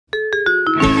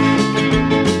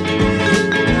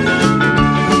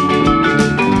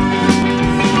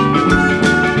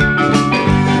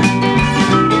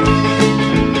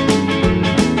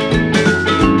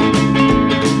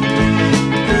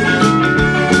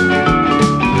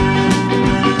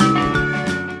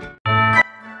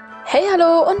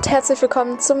herzlich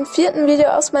willkommen zum 4. Video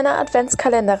aus meiner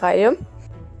Adventskalenderreihe.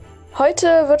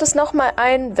 Heute wird es nochmal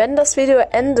ein Wenn das Video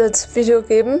endet Video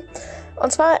geben.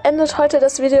 Und zwar endet heute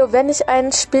das Video, wenn ich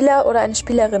einen Spieler oder eine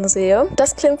Spielerin sehe.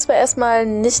 Das klingt zwar erstmal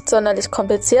nicht sonderlich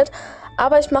kompliziert,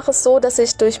 aber ich mache es so, dass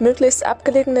ich durch möglichst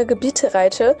abgelegene Gebiete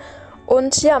reite.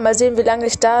 Und ja, mal sehen, wie lange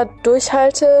ich da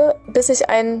durchhalte, bis ich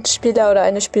einen Spieler oder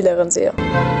eine Spielerin sehe.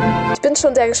 Ich bin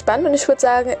schon sehr gespannt und ich würde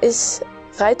sagen, ich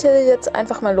reite jetzt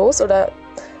einfach mal los, oder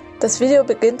das Video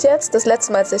beginnt jetzt. Das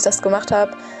letzte Mal, als ich das gemacht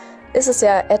habe, ist es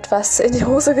ja etwas in die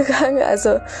Hose gegangen.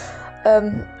 Also,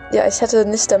 ja, ich hätte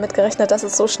nicht damit gerechnet, dass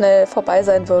es so schnell vorbei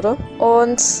sein würde.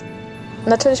 Und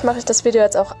natürlich mache ich das Video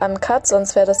jetzt auch uncut,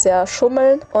 sonst wäre das ja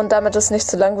Schummeln. Und damit es nicht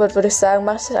zu lang wird, würde ich sagen,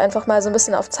 mache ich einfach mal so ein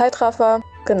bisschen auf Zeitraffer.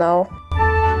 Genau.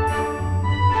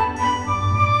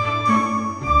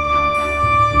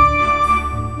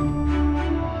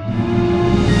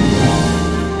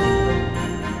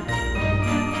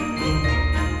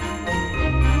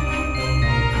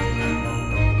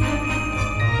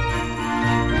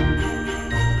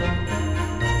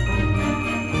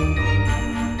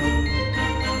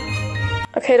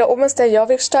 Okay, da oben ist der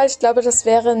Jorvikstall. Ich glaube, das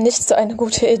wäre nicht so eine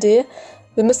gute Idee.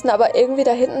 Wir müssen aber irgendwie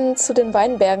da hinten zu den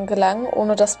Weinbergen gelangen,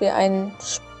 ohne dass wir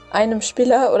einem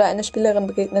Spieler oder einer Spielerin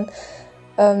begegnen.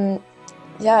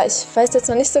 Ja, ich weiß jetzt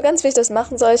noch nicht so ganz, wie ich das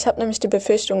machen soll. Ich habe nämlich die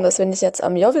Befürchtung, dass wenn ich jetzt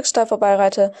am Jorvikstall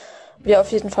vorbeireite, wir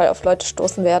auf jeden Fall auf Leute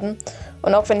stoßen werden.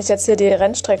 Und auch wenn ich jetzt hier die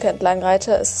Rennstrecke entlang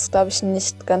reite, ist es, glaube ich,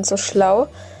 nicht ganz so schlau.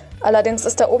 Allerdings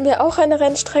ist da oben ja auch eine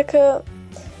Rennstrecke.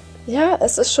 Ja,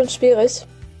 es ist schon schwierig.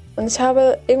 Und ich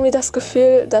habe irgendwie das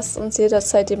Gefühl, dass uns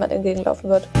jederzeit jemand entgegenlaufen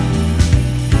wird.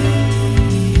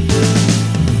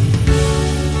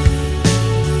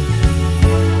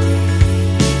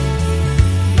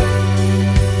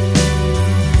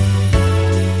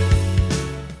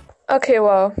 Okay,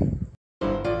 wow.